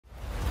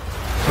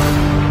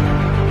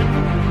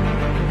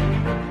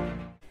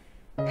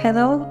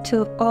Hello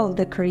to all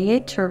the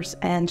creators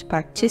and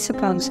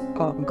participants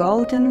of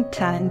Golden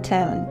Time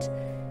Talent.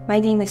 My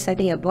name is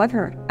Aliya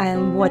Bodnar. I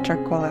am a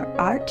watercolor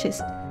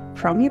artist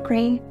from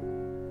Ukraine.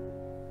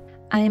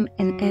 I am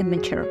an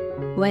amateur.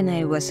 When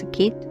I was a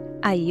kid,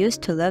 I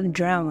used to love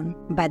drawing,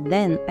 but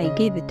then I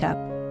gave it up.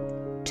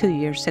 2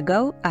 years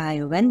ago,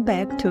 I went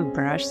back to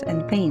brush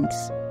and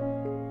paints.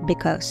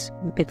 Because,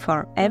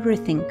 before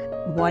everything,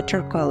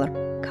 watercolor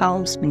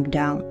calms me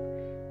down.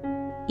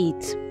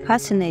 It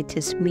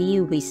fascinates me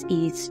with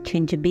its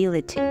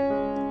changeability.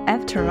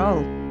 After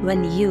all,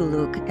 when you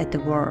look at the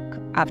work,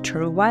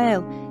 after a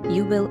while,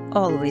 you will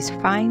always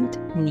find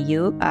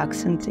new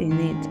accents in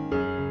it.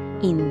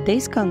 In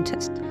this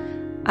contest,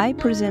 I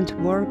present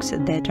works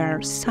that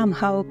are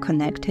somehow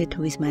connected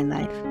with my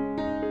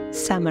life.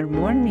 Summer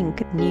morning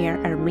near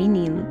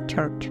Armenian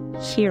church.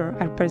 Here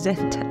I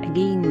present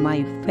again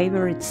my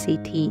favorite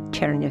city,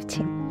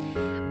 Chernivtsi.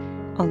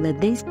 Only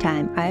this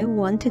time I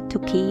wanted to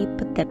keep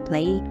the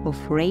play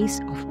of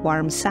rays of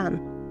warm sun.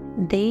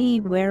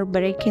 They were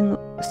breaking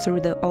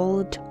through the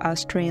old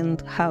Austrian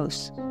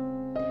house,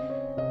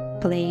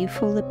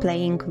 playfully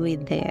playing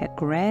with the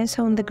grass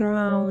on the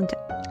ground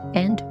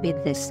and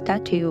with the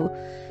statue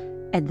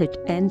at the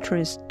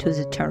entrance to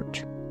the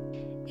church.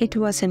 It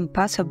was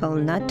impossible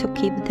not to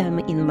keep them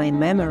in my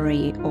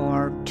memory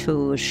or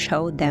to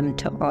show them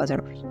to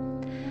others.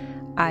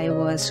 I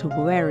was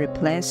very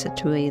pleased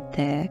with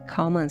the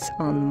comments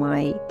on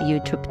my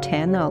YouTube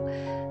channel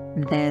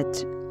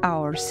that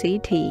our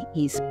city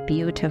is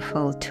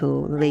beautiful to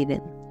live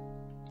in.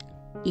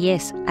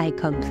 Yes, I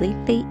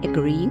completely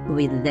agree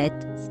with that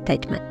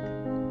statement.